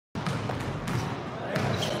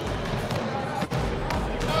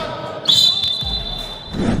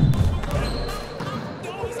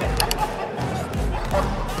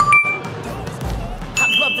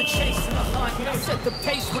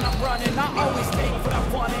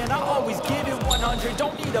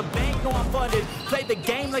funded. Play the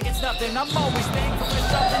game like it's nothing. I'm always thankful for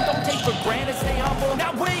something. Don't take for granted, stay humble.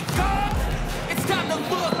 Now wake up! It's time to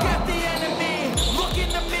look at the enemy. Look in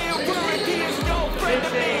the mirror and he is no friend to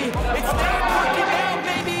me. It's not working out,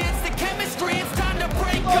 maybe it's the chemistry. It's time to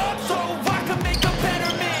break up so I can make a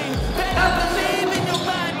better me. Better believe in your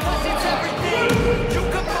mind, cause it's everything. You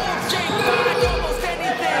can mold, shape, find almost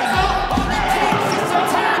anything. All it takes is some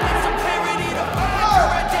time and some clarity to find your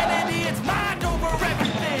identity. It's mind over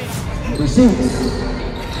everything. Presents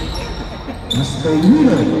Master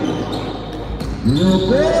Hero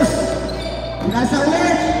Lupus Pinasa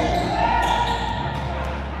ulit.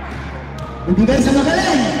 Ibigay sa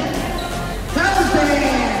magaling.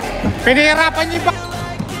 Pinahirapan niyo ba?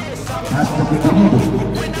 Master Pipinido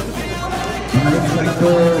Maliit sa ito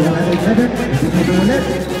 107. Pipinido ulit.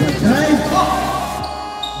 Drive.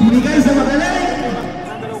 Ibigay sa magaling.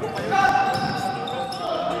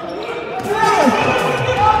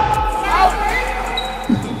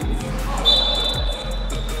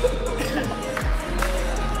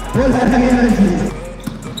 Wala nang energy.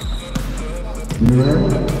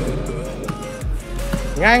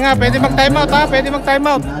 Nga, pwede mag-time out ha, pwede mag-time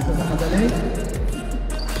out. Nasa sa magaling.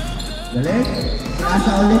 Galing.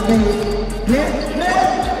 Nasa ulit kay Click.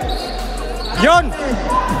 Yun!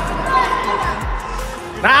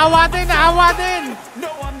 Naawa din, naawa din!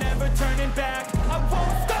 No, I'm never turning back. I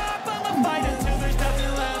won't stop, I'ma fight until there's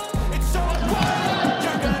nothing left. It's so wild,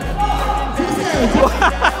 you're gonna be hurting.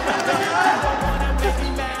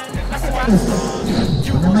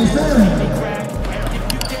 Ano may son?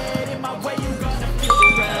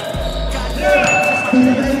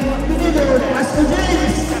 Pinido, Pastor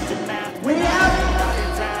James. Way up.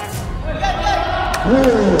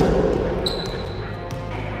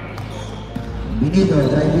 Pinido,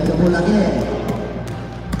 driving the ball again.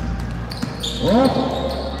 Oh.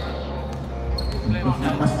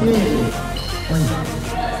 Pastil.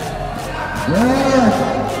 Good.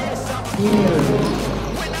 Still.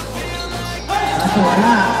 Kaso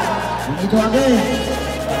wala. Pinido again.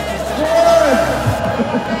 Good.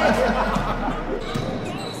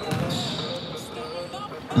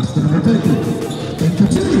 Pastor number 30. Thank you,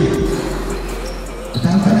 Chili.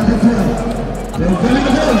 Tangka number 4. They're going to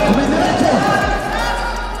go. Kumay diretso.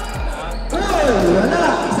 Wala.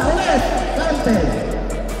 Isa ulit. Counted.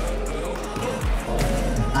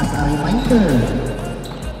 As a reminder.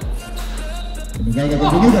 Binigay niya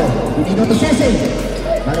kung Pinido. Pinido to Sese.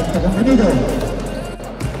 Balik ito kung Pinido.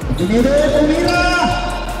 Pinido, tumira!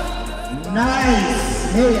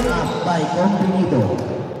 Nice! Lay up by Pinido.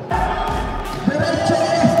 Diretso!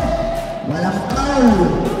 Walang foul!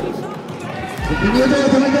 Pinido,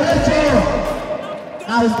 tumidiretso!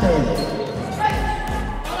 Counted.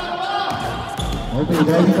 Okay,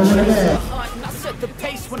 driving ka muna again. The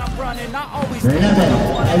pace when I'm running, I always Very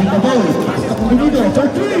level. Driving the ball. Basta Pinido, for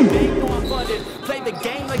 3! play the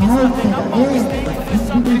game like it's nothing. I'm always thankful for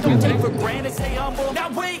something. Don't take for granted, stay humble. Now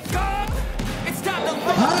wake up! It's time to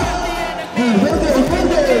look at the enemy.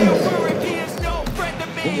 He is no friend to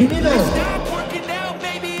me. It's not working out,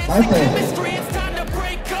 maybe it's the chemistry. It's time to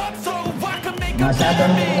break up so I can make a better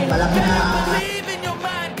me. Believe in your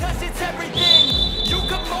mind, cause it's everything. You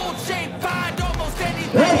can mold, shape, find almost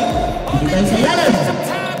anything. All it takes is some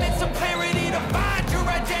time and some clarity to find your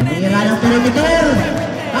identity. Pira ng perimeter.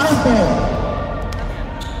 Counter.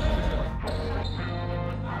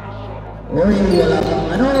 Uy, wala pang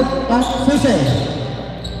ano, pas susi.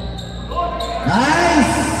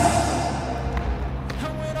 Nice!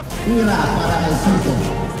 Pira para kay susi.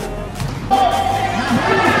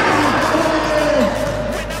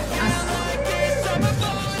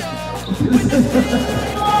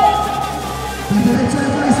 Diretso na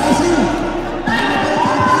kay susi.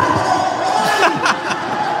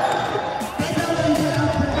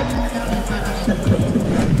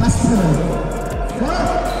 Pastor.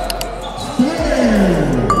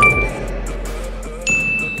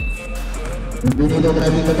 Pinido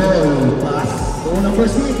driving the ball. Pass to number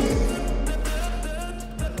 6.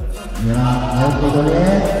 Out to the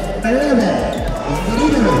left. 11.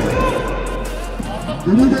 Pinido.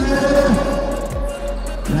 Pinido.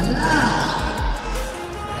 Wala.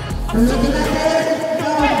 Ulitin natin.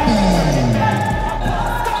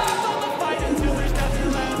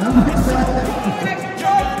 Counter. Number 7.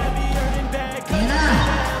 Kaya.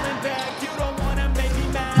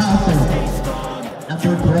 Counter.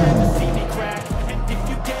 Number 12.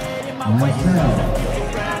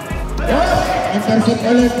 Intercept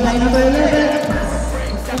ulit by number 11.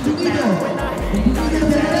 Pinido. Pinido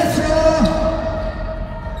diretso.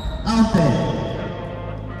 Counter.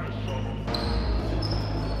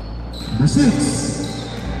 Number 6.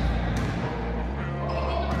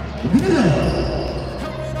 Pinido.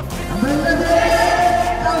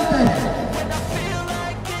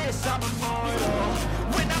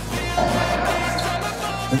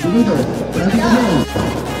 Bienvenido, ready to go.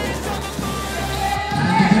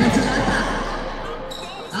 Diretso na attack.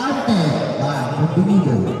 Ante,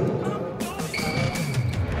 bienvenido.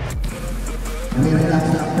 Nire-relax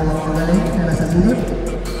lang po ang magaling na nasa gilid.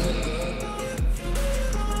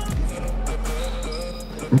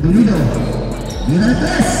 Bienvenido.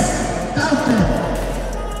 Nire-press. Counter.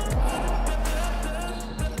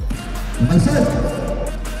 Maisod.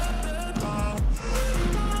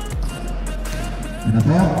 Ano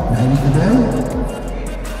po? Driving the ball.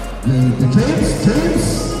 James.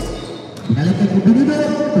 Pinalik kay Bienvenido.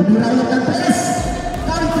 Tumira ulit ang press.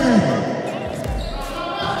 Counter.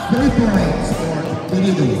 3 points for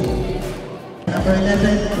Bienvenido. Number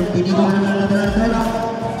 11. Bienvenido na lang na bola.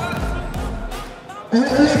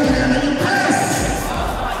 Ulit kailangan yung press.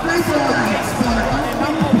 3 points for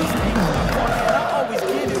Bienvenido.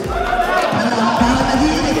 Para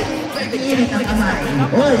nag-iinit ang kamay.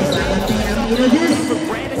 Oy, sagot ang images.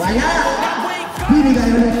 Wala.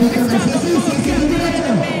 Binigay ulit dito ng sisi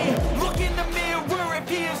diretso.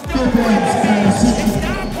 2 points for City.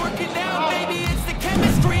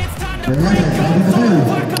 Wala, driving the ball.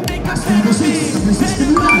 Pass to number 6. Number 6 to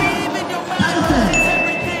Mula. Counter.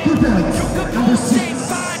 2 points. Number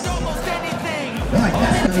 6. Right,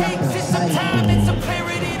 that's the side.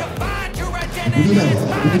 Bienvenido.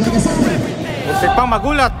 Binigay ka sa atin. Usik pang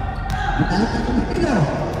magulat. Balik na Bienvenido.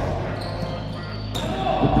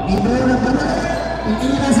 Bienvenido na ba?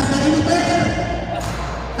 Hindi na sa perimeter.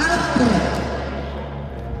 Counter.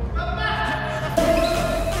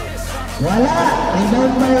 Wala.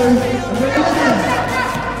 Rebound by number 11.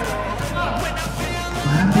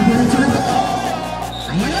 Parang didiretso na ito.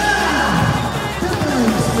 Ayan na. 2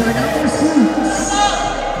 points for number 6.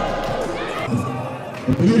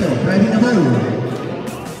 Bienvenido. Driving the ball.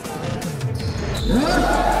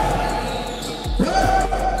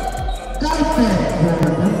 Counter for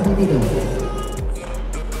Bienvenido.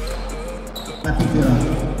 Matitira.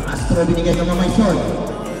 Astro binigay ka Mamaison.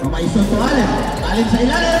 Mamaison to Allen. Allen sa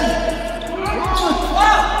ilalim.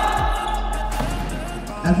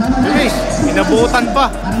 Bilis, pinabutan pa.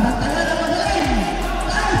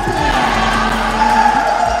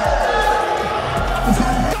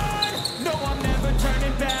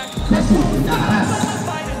 Messi, nakakas.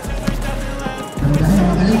 Pero dahil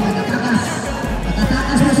magaling, nakatakas.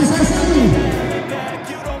 Nakatakas mo si Cecily.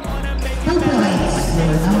 2 points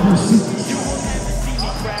for number 6.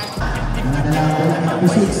 Nakadala ang bola ng number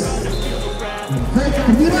 6. Fred,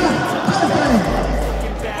 tumira. Counter.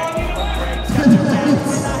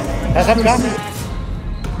 Nasaan ka?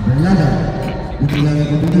 Berlada. Bibigay ng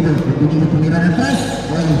Bienvenido. Bienvenido tumira ng pass.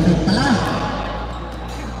 Well, Fred pala.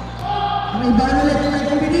 May iba ulit ng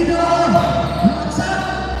Bienvenido.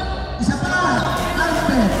 Isa pa.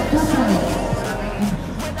 Counter. 2 points.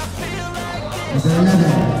 Berlada.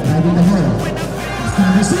 Driving the ball.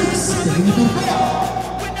 Number 6. Bienvenido po.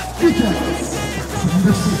 3 points.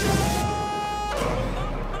 Number 6.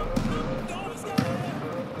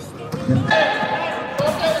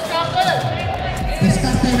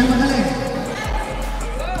 Diskarte na magaling.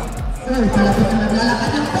 Uy, palapit na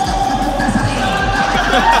naglalakad ang po. Kapunta sa rin.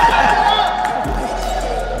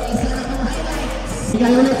 Isa na pong highlights.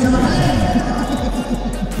 Bigay ulit sa magaling.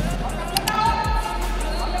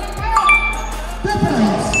 2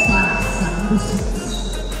 points para sa number 6.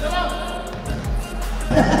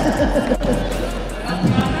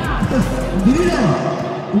 Bienvenido.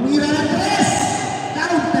 Umira ng 3.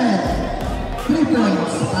 Counter. 3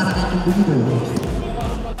 points para kay Bienvenido.